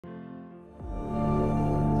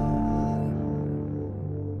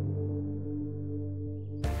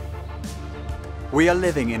We are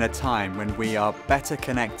living in a time when we are better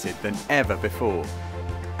connected than ever before.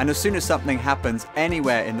 And as soon as something happens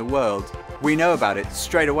anywhere in the world, we know about it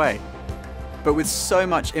straight away. But with so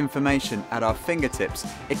much information at our fingertips,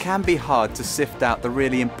 it can be hard to sift out the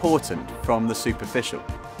really important from the superficial.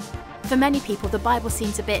 For many people, the Bible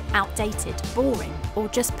seems a bit outdated, boring, or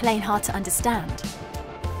just plain hard to understand.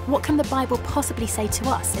 What can the Bible possibly say to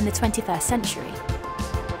us in the 21st century?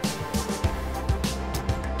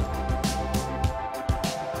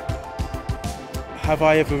 Have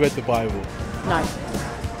I ever read the Bible? No.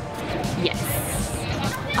 Yes.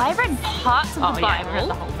 I read parts of the Bible. Yeah, I read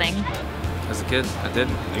the whole thing. As a kid, I did.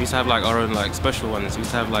 We used to have like our own like special ones. We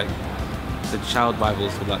used to have like the child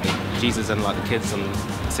Bibles with like the Jesus and like the kids and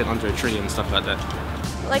sit under a tree and stuff like that.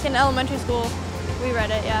 Like in elementary school, we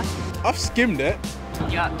read it, yeah. I've skimmed it.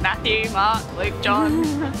 You got Matthew, Mark, Luke, John,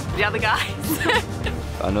 the other guys.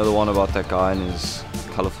 I know the one about that guy and his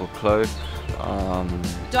colourful cloak.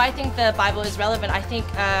 Do I think the Bible is relevant? I think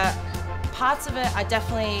parts of it are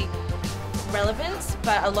definitely relevant,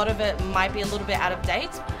 but a lot of it might be a little bit out of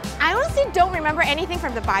date. I honestly don't remember anything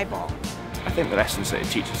from the Bible. I think the lessons that it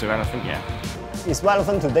teaches around, I think, yeah. It's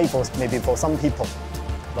relevant today maybe for some people,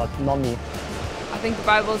 but not me. I think the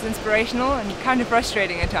Bible is inspirational and kind of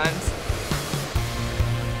frustrating at times.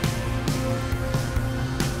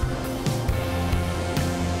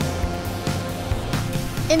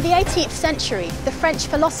 In the 18th century, the French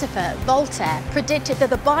philosopher Voltaire predicted that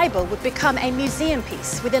the Bible would become a museum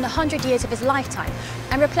piece within 100 years of his lifetime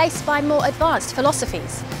and replaced by more advanced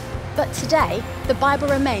philosophies. But today, the Bible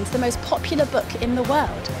remains the most popular book in the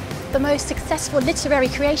world, the most successful literary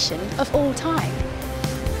creation of all time.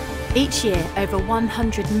 Each year, over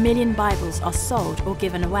 100 million Bibles are sold or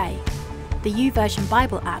given away. The YouVersion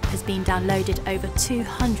Bible app has been downloaded over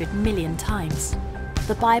 200 million times.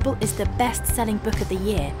 The Bible is the best-selling book of the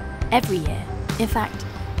year, every year. In fact,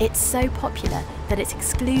 it's so popular that it's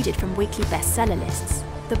excluded from weekly bestseller lists.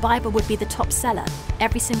 The Bible would be the top seller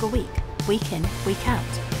every single week in, week out.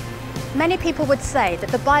 Many people would say that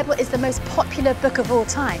the Bible is the most popular book of all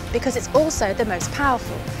time because it's also the most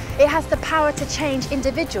powerful. It has the power to change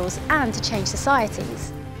individuals and to change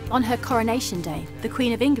societies. On her coronation day, the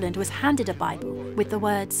Queen of England was handed a Bible with the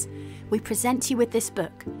words, "We present you with this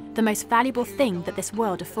book, the most valuable thing that this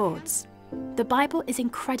world affords." The Bible is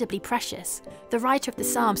incredibly precious. The writer of the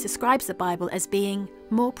Psalms describes the Bible as being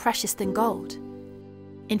more precious than gold.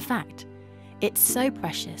 In fact, it's so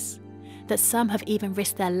precious that some have even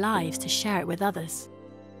risked their lives to share it with others.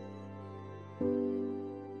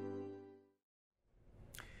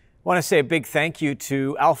 I want to say a big thank you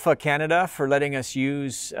to Alpha Canada for letting us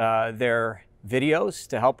use their videos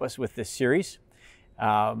to help us with this series.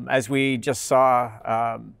 As we just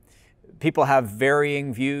saw, people have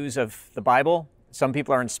varying views of the Bible. Some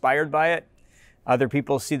people are inspired by it. Other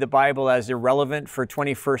people see the Bible as irrelevant for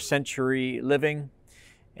 21st century living.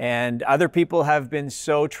 And other people have been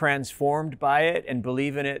so transformed by it and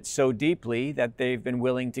believe in it so deeply that they've been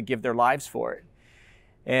willing to give their lives for it.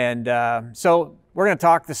 And so we're going to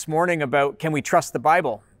talk this morning about, can we trust the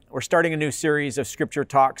Bible? We're starting a new series of scripture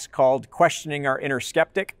talks called Questioning Our Inner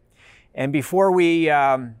Skeptic. And before we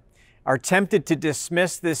are tempted to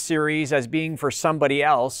dismiss this series as being for somebody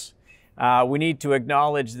else, we need to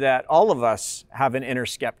acknowledge that all of us have an inner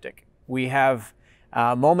skeptic. We have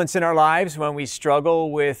moments in our lives when we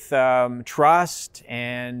struggle with trust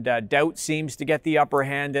and doubt seems to get the upper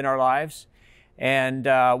hand in our lives. And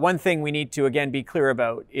one thing we need to again be clear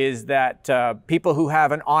about is that people who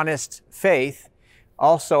have an honest faith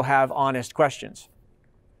also have honest questions.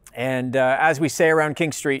 And as we say around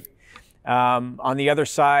King Street, on the other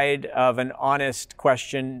side of an honest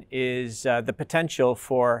question is the potential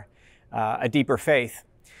for a deeper faith.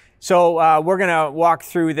 So we're going to walk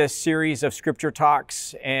through this series of scripture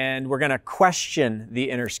talks and we're going to question the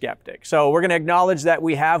inner skeptic. So we're going to acknowledge that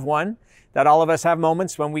we have one, that all of us have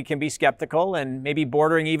moments when we can be skeptical and maybe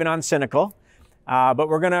bordering even on cynical. But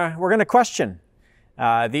we're going to question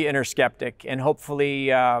the inner skeptic and hopefully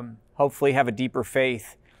have a deeper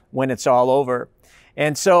faith when it's all over.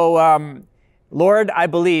 And so, Lord, I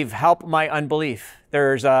believe, help my unbelief.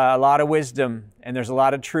 There's a lot of wisdom and there's a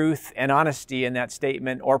lot of truth and honesty in that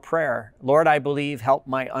statement or prayer. Lord, I believe, help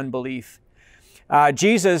my unbelief.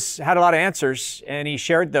 Jesus had a lot of answers and he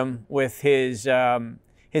shared them with his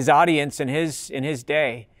audience in his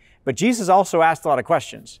day. But Jesus also asked a lot of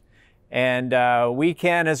questions. And we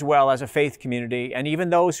can as well as a faith community, and even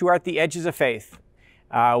those who are at the edges of faith,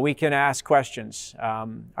 we can ask questions.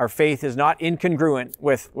 Our faith is not incongruent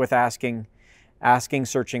with asking asking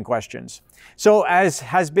searching questions. So as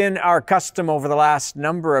has been our custom over the last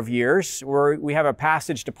number of years, we have a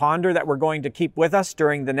passage to ponder that we're going to keep with us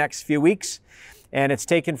during the next few weeks. And it's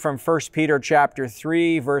taken from 1 Peter chapter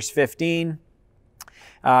 3, verse 15.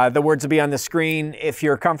 The words will be on the screen. If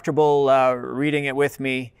you're comfortable reading it with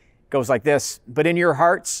me, it goes like this. But in your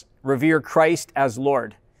hearts, revere Christ as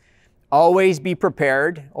Lord. Always be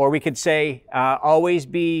prepared, or we could say always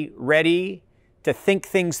be ready to think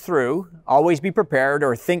things through, always be prepared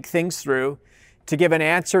or think things through to give an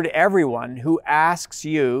answer to everyone who asks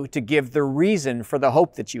you to give the reason for the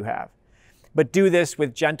hope that you have. But do this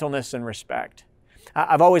with gentleness and respect.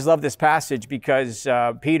 I've always loved this passage because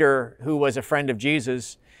Peter, who was a friend of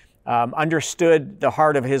Jesus, understood the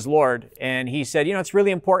heart of his Lord. And he said, you know, it's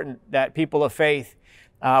really important that people of faith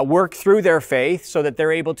work through their faith so that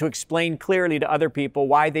they're able to explain clearly to other people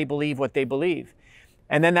why they believe what they believe.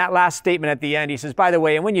 And then that last statement at the end, he says, by the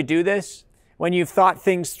way, and when you do this, when you've thought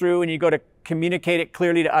things through and you go to communicate it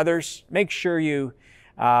clearly to others, make sure you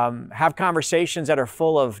have conversations that are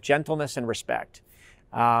full of gentleness and respect.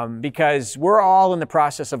 Because we're all in the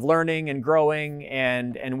process of learning and growing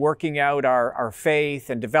and working out our faith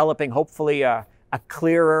and developing, hopefully, a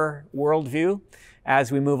clearer worldview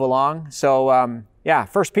as we move along. So, yeah,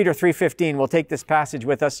 1 Peter 3:15, we'll take this passage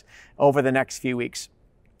with us over the next few weeks.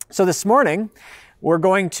 So this morning, we're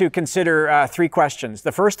going to consider three questions.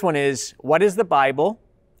 The first one is, what is the Bible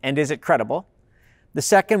and is it credible? The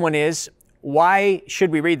second one is, why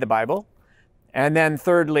should we read the Bible? And then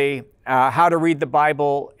thirdly, how to read the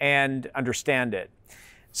Bible and understand it.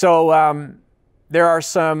 So there are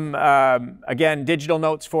some, again, digital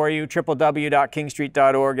notes for you,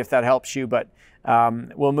 www.kingstreet.org if that helps you, but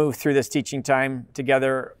we'll move through this teaching time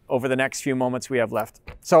together over the next few moments we have left.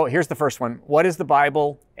 So here's the first one. What is the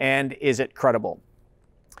Bible and is it credible?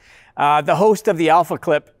 The host of the Alpha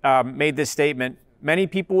clip made this statement. Many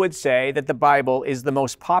people would say that the Bible is the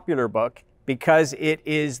most popular book because it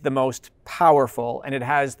is the most powerful and it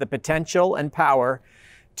has the potential and power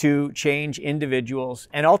to change individuals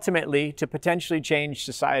and ultimately to potentially change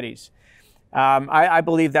societies. I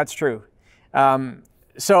believe that's true.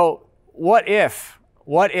 So what if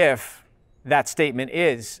that statement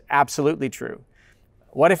is absolutely true?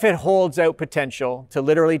 What if it holds out potential to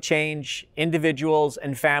literally change individuals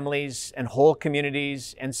and families and whole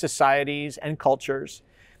communities and societies and cultures?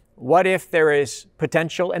 What if there is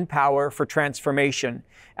potential and power for transformation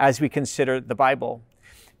as we consider the Bible?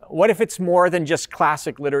 What if it's more than just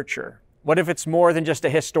classic literature? What if it's more than just a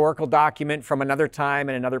historical document from another time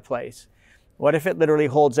and another place? What if it literally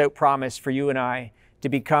holds out promise for you and I to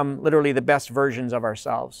become literally the best versions of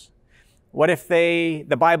ourselves? What if the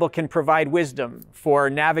Bible can provide wisdom for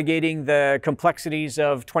navigating the complexities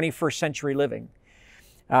of 21st century living?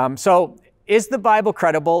 So is the Bible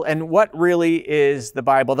credible, and what really is the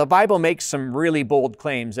Bible? The Bible makes some really bold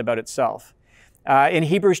claims about itself. In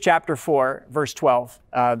Hebrews chapter 4, verse 12,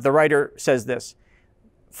 the writer says this,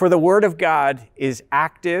 "For the word of God is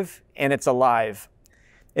active and it's alive.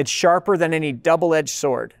 It's sharper than any double-edged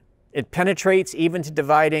sword. It penetrates even to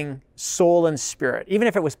dividing soul and spirit." Even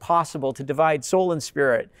if it was possible to divide soul and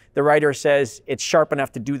spirit, the writer says it's sharp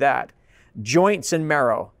enough to do that. "Joints and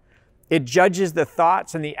marrow. It judges the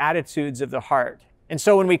thoughts and the attitudes of the heart." And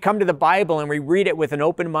so when we come to the Bible and we read it with an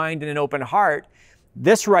open mind and an open heart,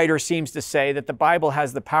 this writer seems to say that the Bible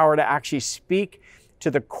has the power to actually speak to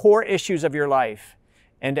the core issues of your life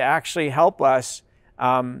and to actually help us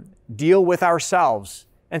deal with ourselves.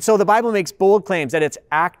 And so the Bible makes bold claims that it's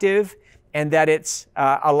active and that it's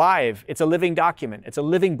alive. It's a living document. It's a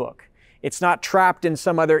living book. It's not trapped in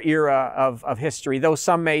some other era of history, though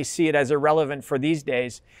some may see it as irrelevant for these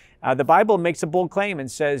days. The Bible makes a bold claim and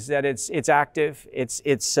says that it's active,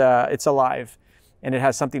 it's alive, and it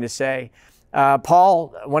has something to say.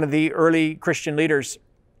 Paul, one of the early Christian leaders,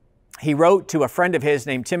 he wrote to a friend of his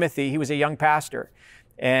named Timothy. He was a young pastor.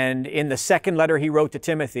 And in the second letter he wrote to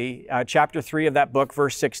Timothy, chapter 3 of that book,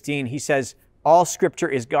 verse 16, he says, "All scripture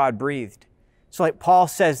is God-breathed." So like Paul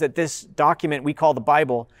says that this document we call the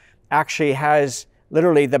Bible actually has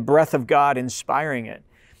literally the breath of God inspiring it.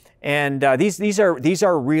 And these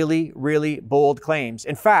are really, really bold claims.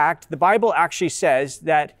 In fact, the Bible actually says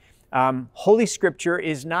that Holy Scripture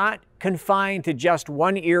is not confined to just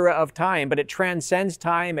one era of time, but it transcends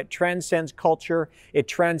time, it transcends culture, it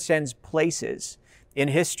transcends places in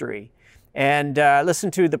history. And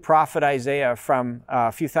listen to the prophet Isaiah from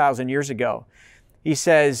a few thousand years ago. He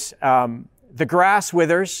says, "The grass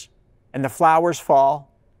withers and the flowers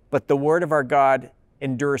fall, but the word of our God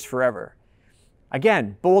endures forever."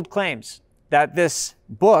 Again, bold claims that this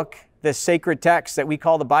book, this sacred text that we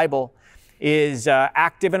call the Bible, is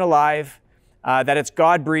active and alive, that it's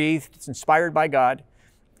God-breathed, it's inspired by God,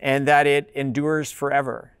 and that it endures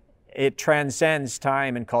forever. It transcends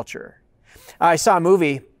time and culture. I saw a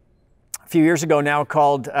movie a few years ago now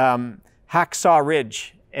called Hacksaw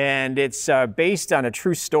Ridge, and it's based on a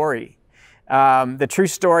true story. The true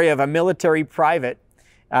story of a military private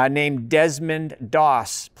named Desmond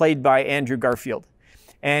Doss, played by Andrew Garfield.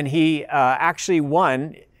 And he actually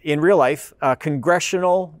won, in real life, a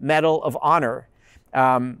Congressional Medal of Honor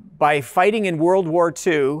by fighting in World War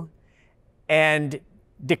II and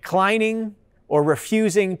declining or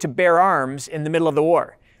refusing to bear arms in the middle of the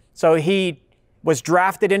war. So he was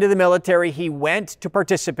drafted into the military. He went to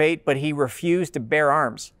participate, but he refused to bear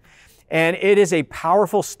arms. And it is a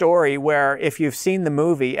powerful story where, if you've seen the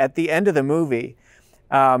movie, at the end of the movie,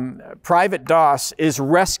 Private Doss is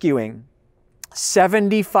rescuing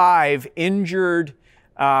 75 injured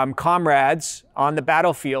comrades on the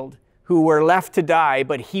battlefield who were left to die,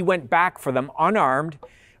 but he went back for them unarmed,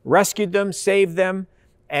 rescued them, saved them,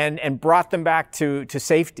 and brought them back to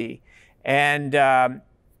safety. And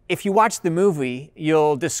if you watch the movie,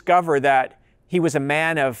 you'll discover that he was a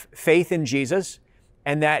man of faith in Jesus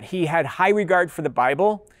and that he had high regard for the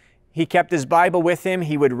Bible. He kept his Bible with him.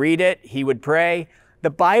 He would read it. He would pray. The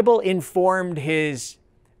Bible informed his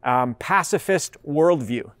pacifist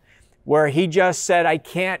worldview, where he just said, I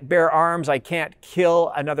can't bear arms. I can't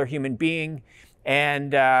kill another human being.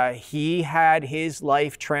 And he had his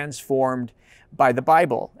life transformed by the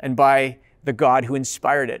Bible and by the God who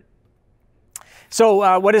inspired it.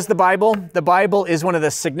 So what is the Bible? The Bible is one of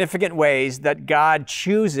the significant ways that God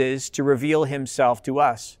chooses to reveal himself to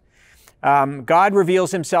us. God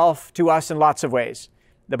reveals himself to us in lots of ways.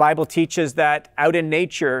 The Bible teaches that out in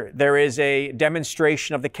nature, there is a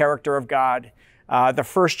demonstration of the character of God. The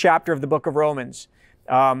first chapter of the book of Romans,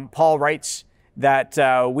 Paul writes that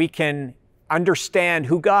we can understand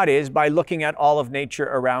who God is by looking at all of nature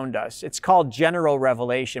around us. It's called general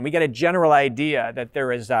revelation. We get a general idea that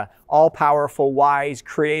there is an all-powerful, wise,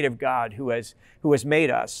 creative God who has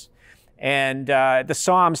made us. And the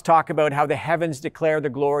Psalms talk about how the heavens declare the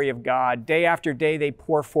glory of God. Day after day, they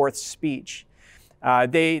pour forth speech.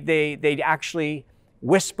 They actually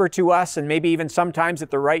whisper to us, and maybe even sometimes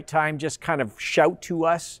at the right time just kind of shout to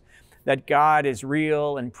us that God is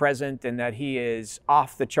real and present and that he is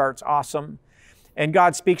off the charts awesome. And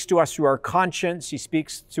God speaks to us through our conscience. He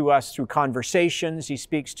speaks to us through conversations. He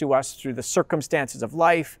speaks to us through the circumstances of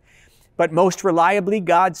life. But most reliably,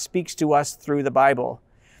 God speaks to us through the Bible.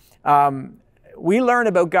 We learn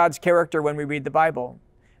about God's character when we read the Bible.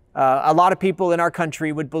 A lot of people in our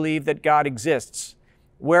country would believe that God exists.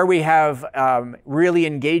 Where we have really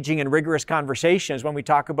engaging and rigorous conversations when we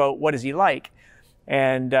talk about what is he like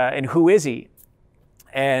and who is he?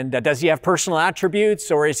 And does he have personal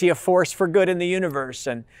attributes, or is he a force for good in the universe?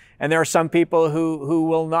 And there are some people who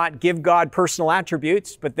will not give God personal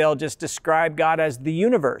attributes, but they'll just describe God as the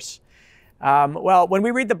universe. Well, when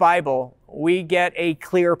we read the Bible, we get a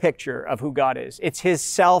clear picture of who God is. It's his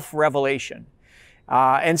self-revelation.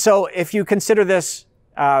 And so if you consider this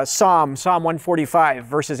Psalm 145,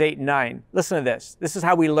 verses 8 and 9, listen to this. This is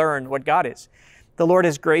how we learn what God is. The Lord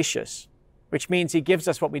is gracious, which means he gives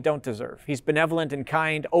us what we don't deserve. He's benevolent and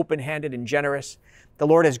kind, open-handed and generous. The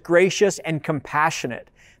Lord is gracious and compassionate,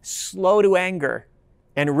 slow to anger,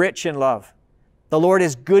 and rich in love. The Lord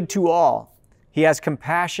is good to all. He has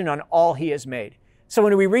compassion on all he has made. So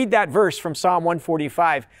when we read that verse from Psalm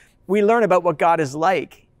 145, we learn about what God is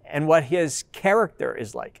like and what his character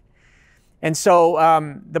is like. And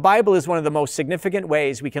so the Bible is one of the most significant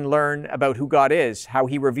ways we can learn about who God is, how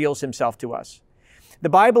he reveals himself to us. The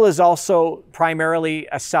Bible is also primarily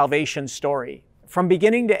a salvation story. From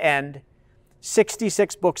beginning to end,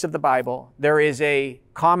 66 books of the Bible, there is a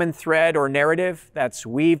common thread or narrative that's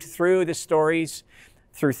weaved through the stories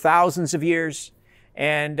through thousands of years.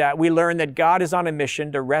 And we learn that God is on a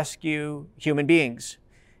mission to rescue human beings.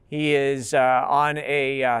 He is on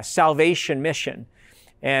a salvation mission.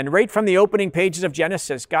 And right from the opening pages of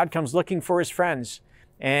Genesis, God comes looking for his friends,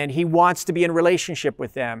 and he wants to be in relationship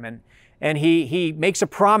with them. And he makes a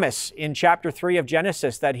promise in chapter 3 of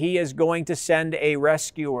Genesis that he is going to send a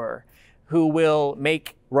rescuer who will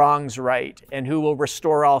make wrongs right and who will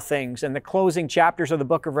restore all things. In the closing chapters of the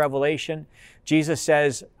book of Revelation, Jesus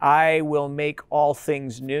says, I will make all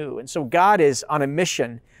things new. And so God is on a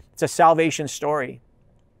mission. It's a salvation story.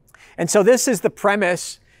 And so this is the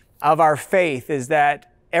premise of our faith, is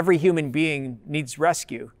that every human being needs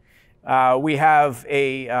rescue. We have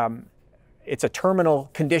it's a terminal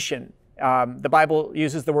condition. The Bible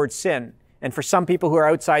uses the word sin. And for some people who are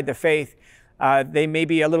outside the faith, they may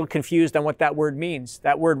be a little confused on what that word means.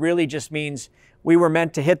 That word really just means we were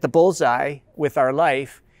meant to hit the bullseye with our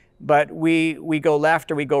life, but we go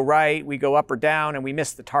left or we go right, we go up or down, and we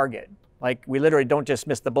miss the target. Like, we literally don't just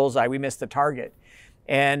miss the bullseye, we miss the target.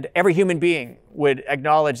 And every human being would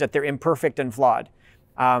acknowledge that they're imperfect and flawed.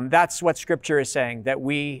 That's what Scripture is saying, that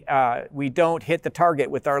we don't hit the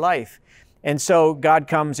target with our life. And so God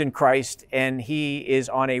comes in Christ, and He is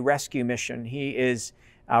on a rescue mission. He is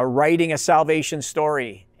writing a salvation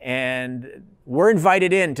story, and we're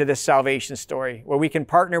invited into this salvation story where we can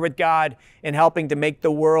partner with God in helping to make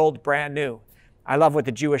the world brand new. I love what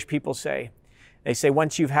the Jewish people say. They say,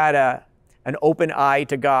 once you've had an open eye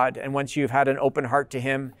to God, and once you've had an open heart to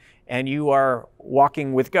Him, and you are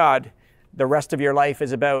walking with God, the rest of your life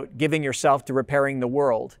is about giving yourself to repairing the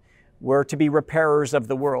world. We're to be repairers of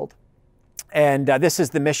the world. And this is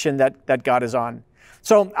the mission that God is on.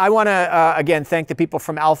 So I want to, again, thank the people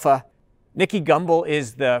from Alpha. Nicky Gumbel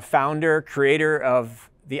is the founder, creator of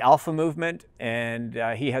the Alpha movement, and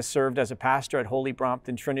he has served as a pastor at Holy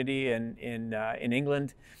Brompton Trinity in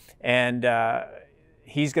England. And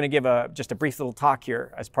he's going to give just a brief little talk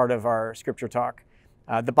here as part of our scripture talk.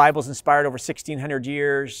 The Bible's inspired over 1,600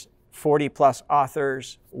 years, 40 plus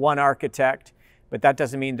authors, one architect, but that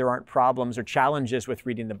doesn't mean there aren't problems or challenges with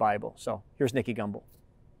reading the Bible. So here's Nicky Gumbel.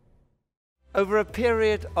 Over a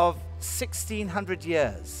period of 1,600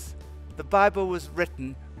 years, the Bible was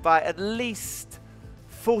written by at least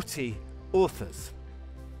 40 authors.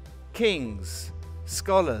 Kings,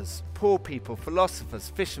 scholars, poor people, philosophers,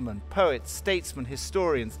 fishermen, poets, statesmen,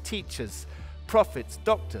 historians, teachers, prophets,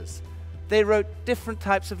 doctors. They wrote different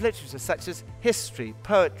types of literature, such as history,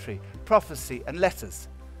 poetry, prophecy, and letters.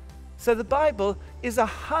 So the Bible is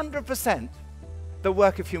 100% the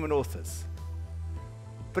work of human authors.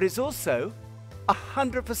 But it's also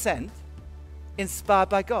 100% inspired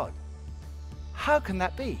by God. How can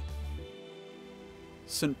that be?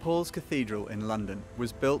 St. Paul's Cathedral in London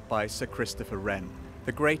was built by Sir Christopher Wren,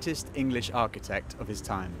 the greatest English architect of his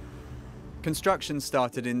time. Construction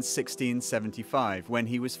started in 1675 when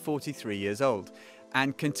he was 43 years old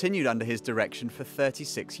and continued under his direction for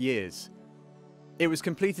 36 years. It was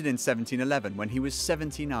completed in 1711 when he was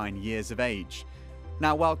 79 years of age.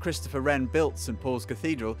 Now, while Christopher Wren built St. Paul's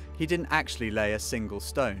Cathedral, he didn't actually lay a single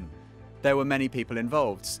stone. There were many people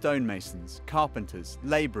involved: stonemasons, carpenters,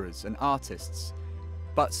 labourers and artists.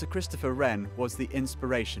 But Sir Christopher Wren was the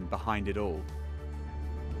inspiration behind it all.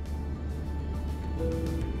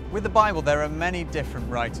 With the Bible, there are many different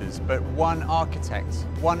writers, but one architect,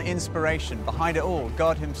 one inspiration behind it all,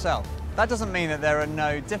 God Himself. That doesn't mean that there are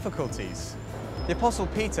no difficulties. The Apostle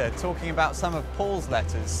Peter, talking about some of Paul's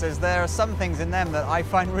letters, says there are some things in them that I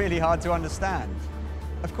find really hard to understand.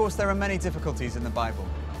 Of course, there are many difficulties in the Bible.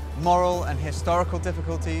 Moral and historical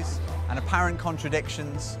difficulties, and apparent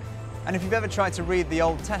contradictions. And if you've ever tried to read the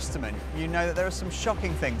Old Testament, you know that there are some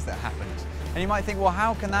shocking things that happened. And you might think, well,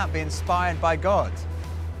 how can that be inspired by God?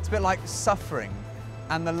 It's a bit like suffering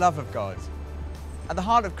and the love of God. At the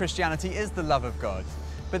heart of Christianity is the love of God.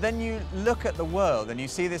 But then you look at the world and you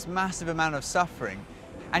see this massive amount of suffering,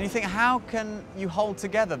 and you think, how can you hold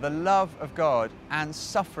together the love of God and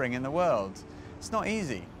suffering in the world? It's not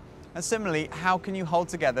easy. And similarly, how can you hold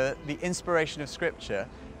together the inspiration of Scripture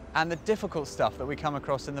and the difficult stuff that we come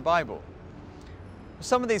across in the Bible?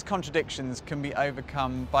 Some of these contradictions can be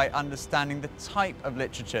overcome by understanding the type of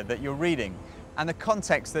literature that you're reading and the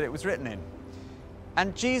context that it was written in.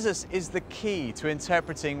 And Jesus is the key to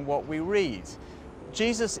interpreting what we read.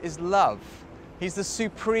 Jesus is love. He's the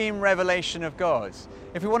supreme revelation of God.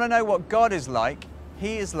 If we want to know what God is like,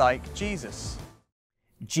 He is like Jesus.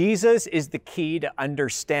 Jesus is the key to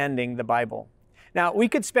understanding the Bible. Now, we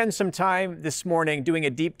could spend some time this morning doing a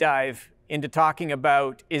deep dive into talking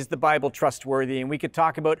about, is the Bible trustworthy? And we could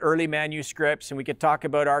talk about early manuscripts, and we could talk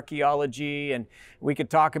about archaeology, and we could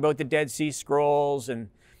talk about the Dead Sea Scrolls, and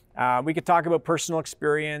we could talk about personal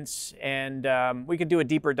experience, and we could do a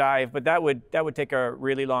deeper dive, but that would take a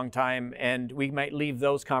really long time, and we might leave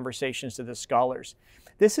those conversations to the scholars.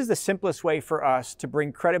 This is the simplest way for us to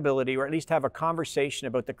bring credibility, or at least have a conversation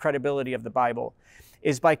about the credibility of the Bible,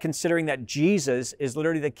 is by considering that Jesus is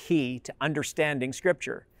literally the key to understanding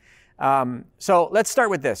Scripture. So let's start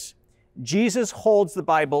with this. Jesus holds the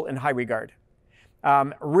Bible in high regard.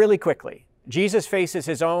 Really quickly, Jesus faces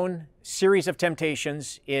His own series of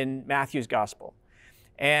temptations in Matthew's Gospel.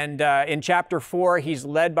 And in chapter 4, He's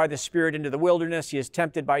led by the Spirit into the wilderness. He is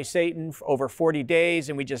tempted by Satan for over 40 days,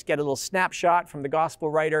 and we just get a little snapshot from the Gospel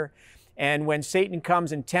writer. And when Satan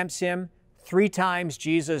comes and tempts Him, 3 times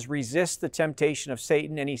Jesus resists the temptation of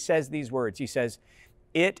Satan, and He says these words. He says,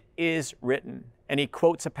 "It is written." And He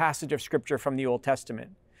quotes a passage of Scripture from the Old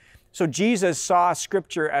Testament. So Jesus saw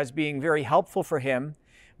Scripture as being very helpful for him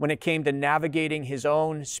when it came to navigating his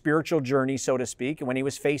own spiritual journey, so to speak, and when he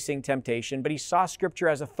was facing temptation. But he saw Scripture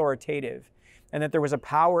as authoritative and that there was a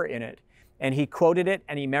power in it. And he quoted it,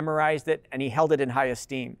 and he memorized it, and he held it in high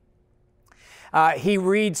esteem. He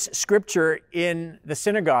reads Scripture in the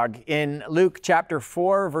synagogue. In Luke chapter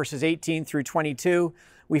 4, verses 18 through 22,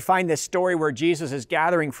 we find this story where Jesus is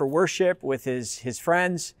gathering for worship with his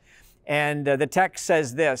friends. And the text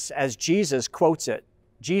says this, as Jesus quotes it.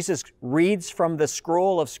 Jesus reads from the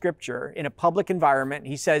scroll of Scripture in a public environment.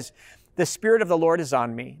 He says, "The Spirit of the Lord is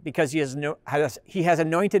on me, because he has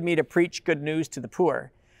anointed me to preach good news to the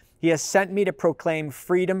poor. He has sent me to proclaim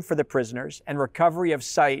freedom for the prisoners and recovery of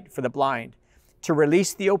sight for the blind, to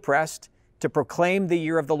release the oppressed, to proclaim the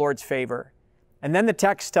year of the Lord's favor." And then the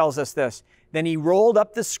text tells us this, "Then he rolled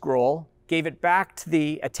up the scroll, gave it back to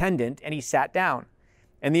the attendant, and he sat down.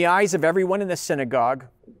 And the eyes of everyone in the synagogue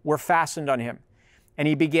were fastened on him. And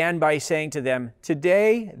he began by saying to them,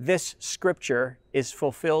 'Today this Scripture is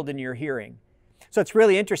fulfilled in your hearing.'" So it's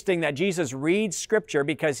really interesting that Jesus reads Scripture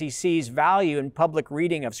because he sees value in public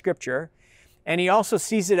reading of Scripture. And he also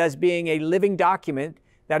sees it as being a living document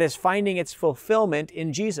that is finding its fulfillment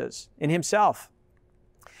in Jesus, in himself.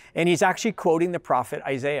 And he's actually quoting the prophet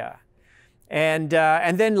Isaiah. And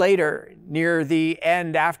then later, near the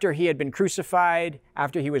end, after he had been crucified,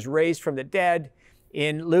 after he was raised from the dead,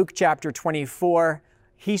 in Luke chapter 24,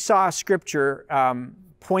 he saw Scripture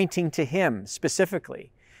pointing to him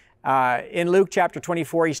specifically. In Luke chapter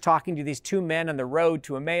 24, he's talking to these two men on the road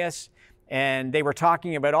to Emmaus, and they were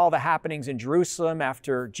talking about all the happenings in Jerusalem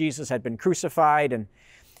after Jesus had been crucified.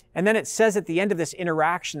 And then it says at the end of this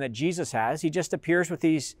interaction that Jesus has, he just appears with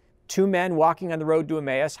these two men walking on the road to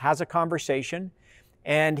Emmaus, has a conversation,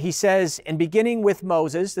 and he says, "And beginning with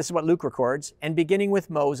Moses," this is what Luke records, "and beginning with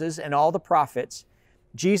Moses and all the prophets,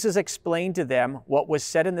 Jesus explained to them what was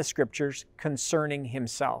said in the Scriptures concerning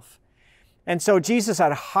himself." And so Jesus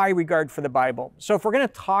had a high regard for the Bible. So if we're going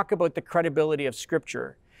to talk about the credibility of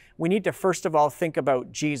Scripture, we need to first of all think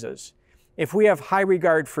about Jesus. If we have high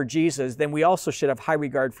regard for Jesus, then we also should have high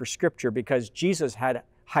regard for Scripture, because Jesus had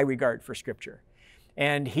high regard for Scripture.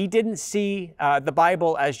 And he didn't see the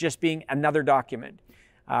Bible as just being another document.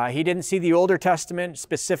 He didn't see the Older Testament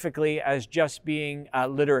specifically as just being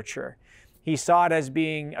literature. He saw it as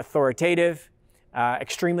being authoritative,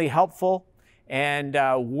 extremely helpful, and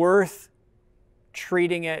worth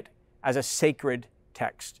treating it as a sacred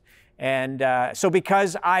text. And so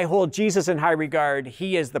because I hold Jesus in high regard,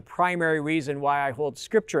 he is the primary reason why I hold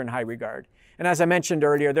Scripture in high regard. And as I mentioned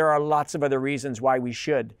earlier, there are lots of other reasons why we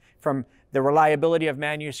should, from the reliability of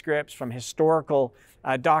manuscripts, from historical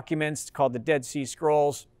documents called the Dead Sea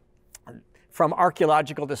Scrolls, from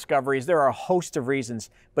archaeological discoveries. There are a host of reasons,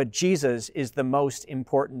 but Jesus is the most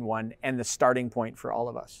important one and the starting point for all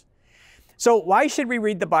of us. So why should we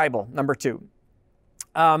read the Bible? Number two.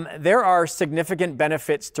 There are significant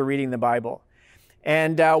benefits to reading the Bible.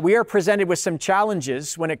 And we are presented with some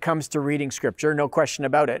challenges when it comes to reading Scripture, no question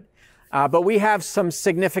about it. But we have some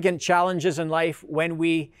significant challenges in life when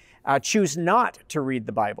we choose not to read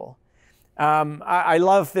the Bible. I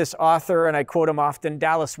love this author, and I quote him often,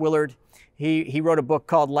 Dallas Willard. He wrote a book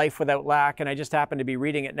called Life Without Lack, and I just happen to be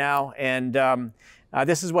reading it now. And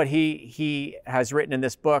this is what he has written in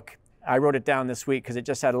this book. I wrote it down this week because it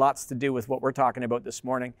just had lots to do with what we're talking about this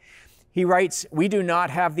morning. He writes, "We do not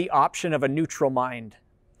have the option of a neutral mind."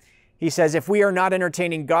 He says, "If we are not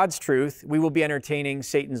entertaining God's truth, we will be entertaining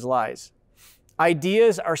Satan's lies.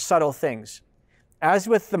 Ideas are subtle things. As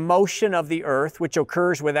with the motion of the earth, which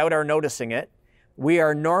occurs without our noticing it, we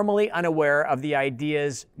are normally unaware of the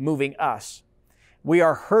ideas moving us. We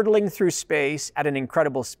are hurtling through space at an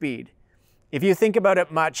incredible speed. If you think about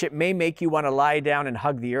it much, it may make you want to lie down and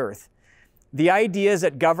hug the earth. The ideas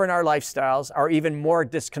that govern our lifestyles are even more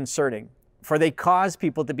disconcerting, for they cause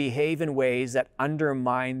people to behave in ways that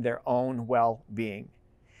undermine their own well-being."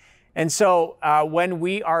 And so when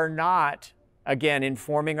we are not, again,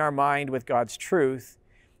 informing our mind with God's truth,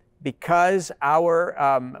 because our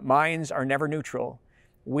minds are never neutral,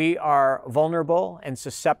 we are vulnerable and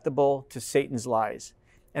susceptible to Satan's lies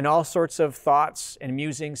and all sorts of thoughts and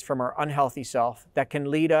musings from our unhealthy self that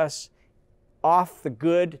can lead us off the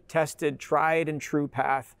good, tested, tried and true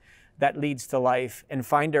path that leads to life, and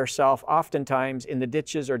find ourselves oftentimes in the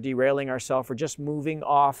ditches or derailing ourselves or just moving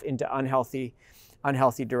off into unhealthy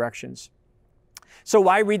directions. So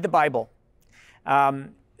why read the Bible?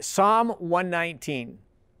 Psalm 119.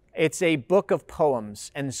 It's a book of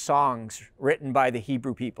poems and songs written by the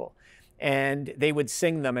Hebrew people. And they would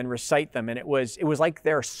sing them and recite them. And it was like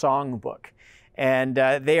their song book. And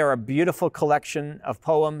they are a beautiful collection of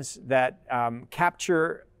poems that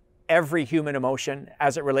capture every human emotion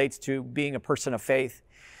as it relates to being a person of faith.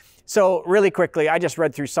 So really quickly, I just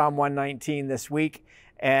read through Psalm 119 this week,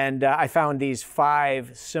 and I found these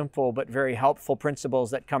 5 simple but very helpful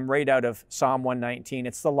principles that come right out of Psalm 119.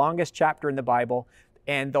 It's the longest chapter in the Bible,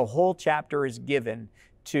 and the whole chapter is given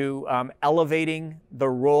to elevating the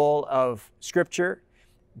role of Scripture,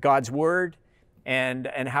 God's Word, and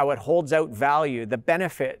how it holds out value, the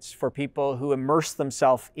benefits for people who immerse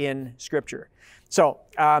themselves in Scripture. So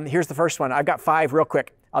here's the first one. I've got 5 real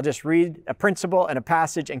quick. I'll just read a principle and a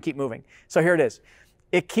passage and keep moving. So here it is.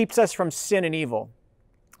 It keeps us from sin and evil.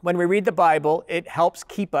 When we read the Bible, it helps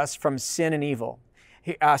keep us from sin and evil.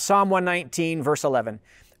 Psalm 119, verse 11.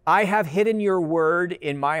 I have hidden your word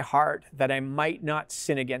in my heart that I might not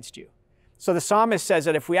sin against you. So the psalmist says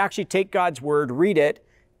that if we actually take God's word, read it,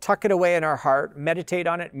 tuck it away in our heart, meditate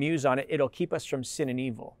on it, muse on it, it'll keep us from sin and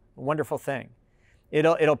evil. A wonderful thing.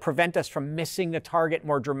 It'll prevent us from missing the target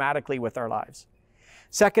more dramatically with our lives.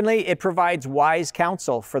 Secondly, it provides wise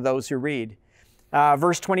counsel for those who read.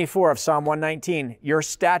 Verse 24 of Psalm 119, your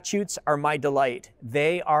statutes are my delight.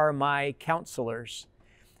 They are my counselors.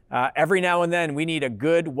 Every now and then we need a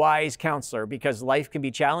good, wise counselor because life can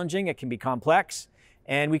be challenging, it can be complex,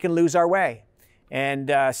 and we can lose our way.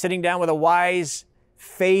 And sitting down with a wise,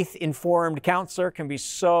 faith-informed counselor can be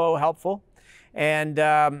so helpful. And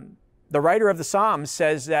the writer of the Psalms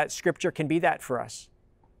says that Scripture can be that for us.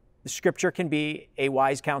 The Scripture can be a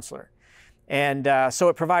wise counselor. And so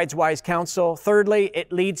it provides wise counsel. Thirdly,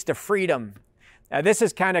 it leads to freedom. This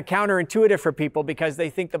is kind of counterintuitive for people because they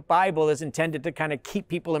think the Bible is intended to kind of keep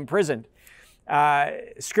people imprisoned.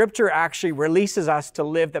 Scripture actually releases us to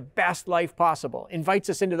live the best life possible, invites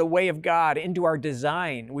us into the way of God, into our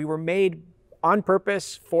design. We were made on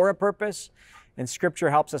purpose, for a purpose, and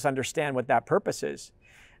Scripture helps us understand what that purpose is.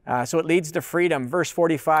 So it leads to freedom. Verse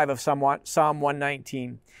 45 of Psalm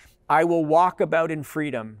 119, I will walk about in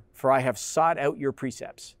freedom, for I have sought out your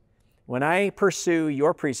precepts. When I pursue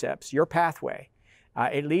your precepts, your pathway,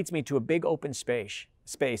 it leads me to a big open space.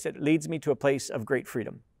 It leads me to a place of great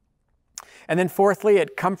freedom. And then fourthly,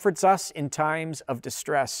 it comforts us in times of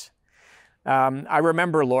distress. I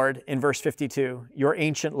remember, Lord, in verse 52, your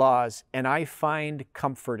ancient laws, and I find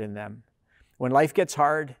comfort in them. When life gets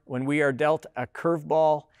hard, when we are dealt a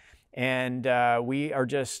curveball and we are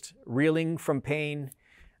just reeling from pain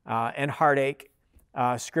and heartache,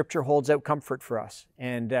 Scripture holds out comfort for us.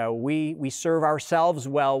 And we serve ourselves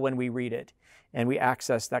well when we read it, and we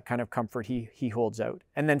access that kind of comfort he holds out.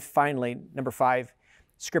 And then finally, number 5,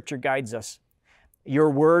 Scripture guides us.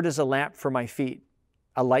 Your word is a lamp for my feet,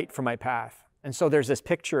 a light for my path. And so there's this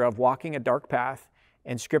picture of walking a dark path,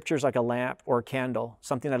 and Scripture's like a lamp or a candle,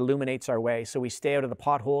 something that illuminates our way, so we stay out of the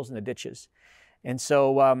potholes and the ditches. And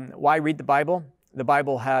so why read the Bible? The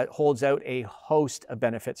Bible holds out a host of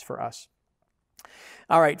benefits for us.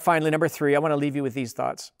 All right, finally, number 3, I want to leave you with these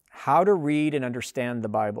thoughts. How to read and understand the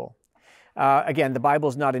Bible. Again, the Bible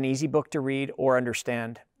is not an easy book to read or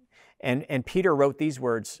understand. And Peter wrote these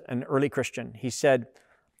words, an early Christian. He said,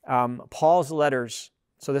 Paul's letters,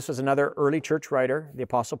 so this was another early church writer, the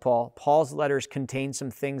Apostle Paul, Paul's letters contain some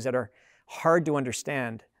things that are hard to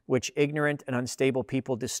understand, which ignorant and unstable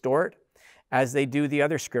people distort, as they do the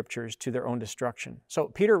other scriptures to their own destruction. So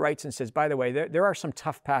Peter writes and says, by the way, there are some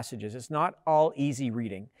tough passages. It's not all easy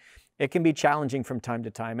reading. It can be challenging from time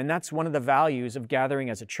to time. And that's one of the values of gathering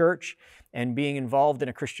as a church and being involved in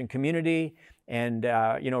a Christian community and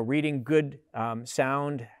reading good,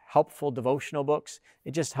 sound, helpful devotional books.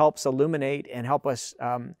 It just helps illuminate and help us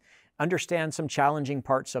understand some challenging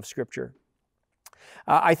parts of Scripture.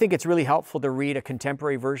 I think it's really helpful to read a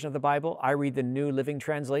contemporary version of the Bible. I read the New Living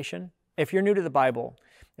Translation. If you're new to the Bible,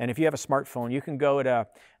 and if you have a smartphone, you can go to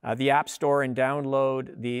the App Store and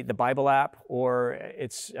download the Bible app, or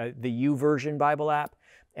it's the YouVersion Bible app,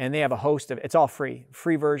 and they have a host of, it's all free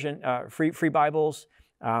version, free Bibles.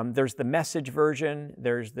 There's the Message version,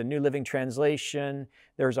 there's the New Living Translation,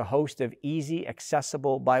 there's a host of easy,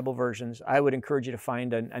 accessible Bible versions. I would encourage you to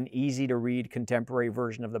find an easy-to-read contemporary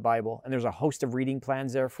version of the Bible, and there's a host of reading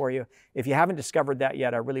plans there for you. If you haven't discovered that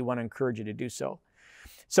yet, I really want to encourage you to do so.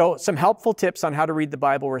 So some helpful tips on how to read the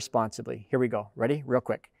Bible responsibly. Here we go. Ready? Real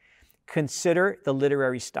quick. Consider the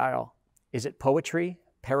literary style. Is it poetry,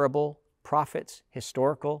 parable, prophets,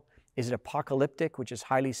 historical? Is it apocalyptic, which is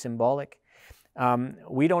highly symbolic?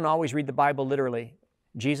 We don't always read the Bible literally.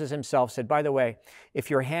 Jesus himself said, by the way, if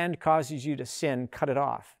your hand causes you to sin, cut it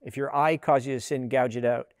off. If your eye causes you to sin, gouge it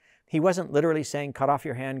out. He wasn't literally saying, cut off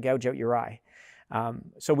your hand, gouge out your eye.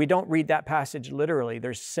 So we don't read that passage literally.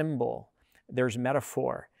 There's symbol. There's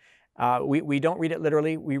metaphor. We don't read it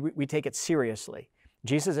literally, we take it seriously.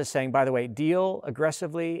 Jesus is saying, by the way, deal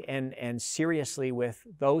aggressively and seriously with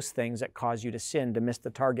those things that cause you to sin, to miss the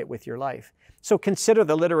target with your life. So consider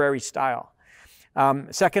the literary style.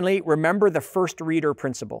 Secondly, remember the first reader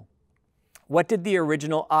principle. What did the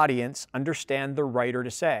original audience understand the writer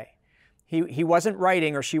to say? He wasn't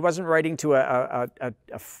writing, or she wasn't writing to a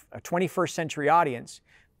 21st century audience,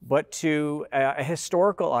 but to a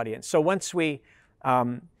historical audience. So once we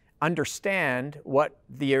understand what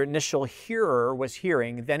the initial hearer was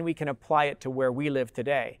hearing, then we can apply it to where we live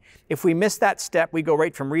today. If we miss that step, we go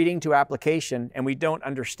right from reading to application, and we don't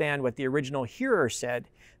understand what the original hearer said,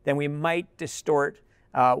 then we might distort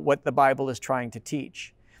what the Bible is trying to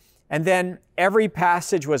teach. And then every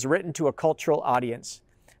passage was written to a cultural audience.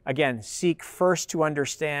 Again, seek first to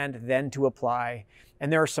understand, then to apply.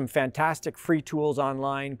 And there are some fantastic free tools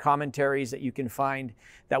online, commentaries that you can find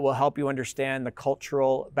that will help you understand the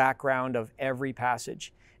cultural background of every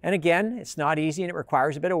passage. And again, it's not easy and it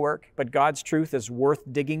requires a bit of work, but God's truth is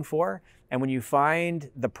worth digging for. And when you find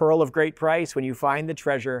the pearl of great price, when you find the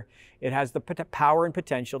treasure, it has the power and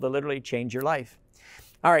potential to literally change your life.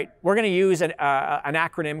 All right, we're going to use an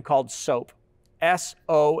acronym called SOAP,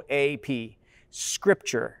 S-O-A-P,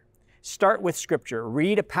 Scripture. Start with Scripture.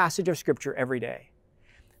 Read a passage of Scripture every day.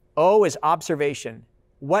 O is observation.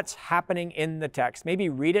 What's happening in the text? Maybe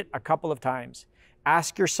read it a couple of times.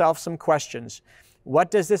 Ask yourself some questions.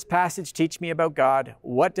 What does this passage teach me about God?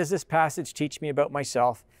 What does this passage teach me about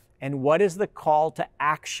myself? And what is the call to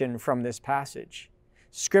action from this passage?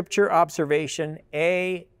 Scripture observation.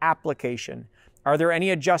 A, application. Are there any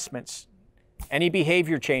adjustments? Any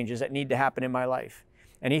behavior changes that need to happen in my life?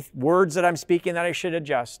 Any words that I'm speaking that I should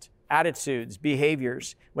adjust? Attitudes,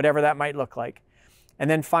 behaviors, whatever that might look like. And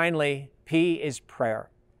then finally, P is prayer.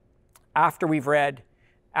 After we've read,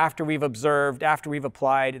 after we've observed, after we've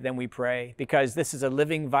applied, then we pray, because this is a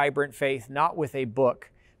living, vibrant faith, not with a book,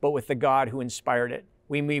 but with the God who inspired it.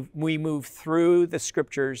 We move through the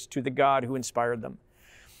Scriptures to the God who inspired them.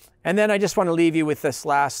 And then I just want to leave you with this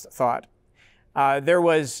last thought. There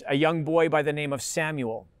was a young boy by the name of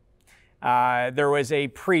Samuel. There was a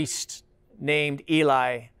priest named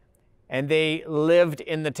Eli, and they lived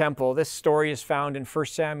in the temple. This story is found in 1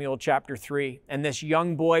 Samuel chapter 3. And this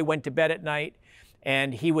young boy went to bed at night,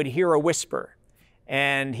 and he would hear a whisper.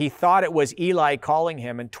 And he thought it was Eli calling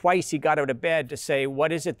him. And twice he got out of bed to say,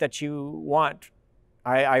 "What is it that you want?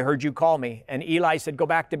 I heard you call me." And Eli said, "Go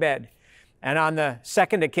back to bed." And on the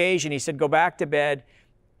second occasion, he said, "Go back to bed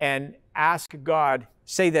and ask God,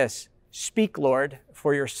 say this, 'Speak, Lord,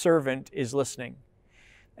 for your servant is listening.'"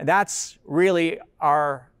 And that's really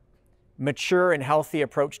our mature and healthy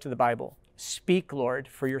approach to the Bible. Speak, Lord,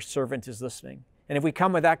 for your servant is listening. And if we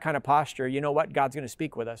come with that kind of posture, you know what? God's going to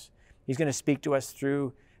speak with us. He's going to speak to us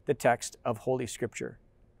through the text of Holy Scripture.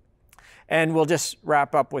 And we'll just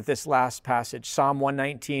wrap up with this last passage, Psalm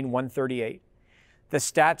 119, 138. "The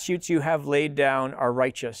statutes you have laid down are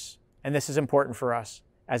righteous." And this is important for us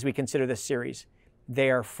as we consider this series.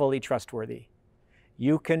 They are fully trustworthy.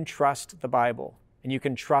 You can trust the Bible, and you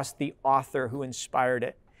can trust the author who inspired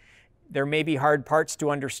it. There may be hard parts to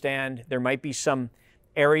understand. There might be some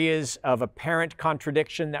areas of apparent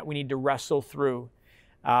contradiction that we need to wrestle through.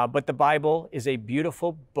 But the Bible is a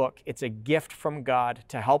beautiful book. It's a gift from God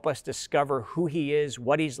to help us discover who He is,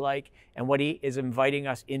 what He's like, and what He is inviting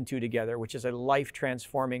us into together, which is a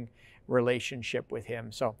life-transforming relationship with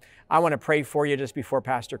Him. So I want to pray for you just before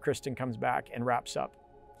Pastor Kristen comes back and wraps up.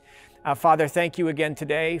 Father, thank you again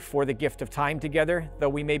today for the gift of time together. Though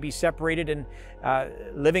we may be separated and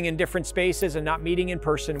living in different spaces and not meeting in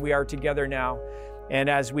person, we are together now. And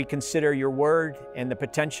as we consider your word and the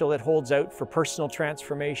potential it holds out for personal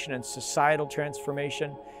transformation and societal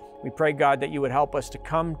transformation, we pray, God, that you would help us to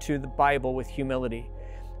come to the Bible with humility.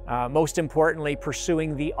 Most importantly,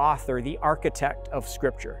 pursuing the author, the architect of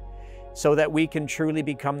Scripture, so that we can truly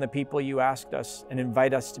become the people you asked us and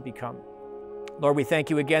invite us to become. Lord, we thank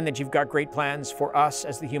you again that you've got great plans for us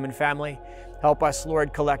as the human family. Help us,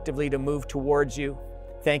 Lord, collectively to move towards you.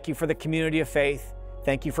 Thank you for the community of faith.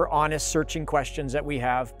 Thank you for honest, searching questions that we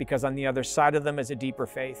have, because on the other side of them is a deeper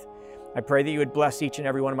faith. I pray that you would bless each and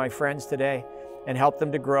every one of my friends today and help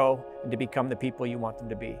them to grow and to become the people you want them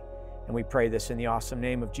to be. And we pray this in the awesome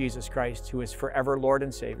name of Jesus Christ, who is forever Lord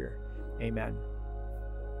and Savior. Amen.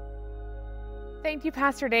 Thank you,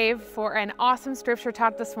 Pastor Dave, for an awesome scripture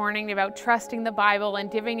talk this morning about trusting the Bible and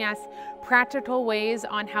giving us practical ways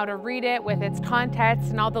on how to read it with its context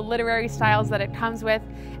and all the literary styles that it comes with.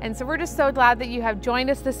 And so we're just so glad that you have joined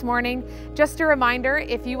us this morning. Just a reminder,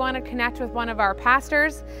 if you want to connect with one of our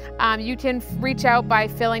pastors, you can reach out by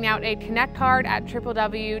filling out a connect card at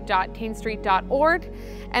www.canestreet.org.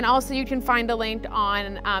 And also you can find a link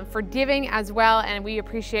on for giving as well, and we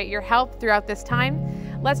appreciate your help throughout this time.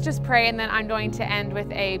 Let's just pray, and then I'm going to end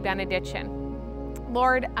with a benediction.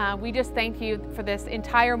 Lord, we just thank you for this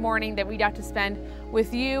entire morning that we got to spend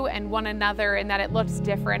with you and one another, and that it looks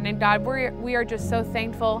different. And God, we are just so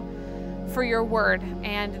thankful for your word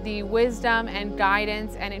and the wisdom and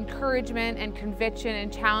guidance and encouragement and conviction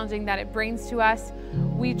and challenging that it brings to us.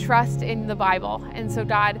 We trust in the Bible. And so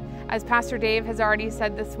God, as Pastor Dave has already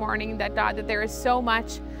said this morning, that God, that there is so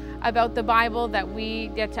much about the Bible that we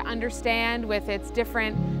get to understand with its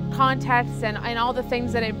different contexts and all the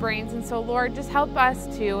things that it brings. And so Lord, just help us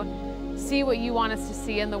to see what you want us to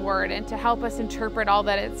see in the word and to help us interpret all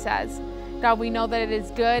that it says. God, we know that it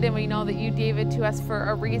is good, and we know that you gave it to us for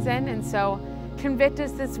a reason. And so convict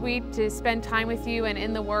us this week to spend time with you and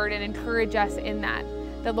in the word, and encourage us in that.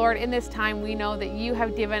 That Lord, in this time, we know that you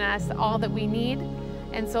have given us all that we need.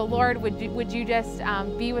 And so Lord, would you just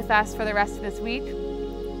be with us for the rest of this week?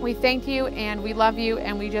 We thank you and we love you,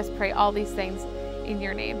 and we just pray all these things in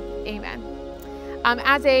your name. Amen.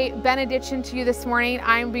 As a benediction to you this morning,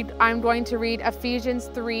 I'm going to read Ephesians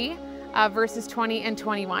 3, verses 20 and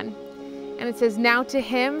 21. And it says, "Now to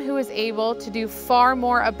him who is able to do far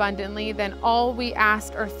more abundantly than all we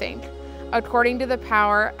ask or think, according to the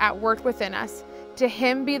power at work within us, to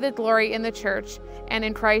him be the glory in the church and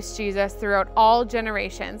in Christ Jesus throughout all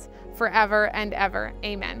generations, forever and ever.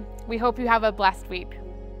 Amen." We hope you have a blessed week.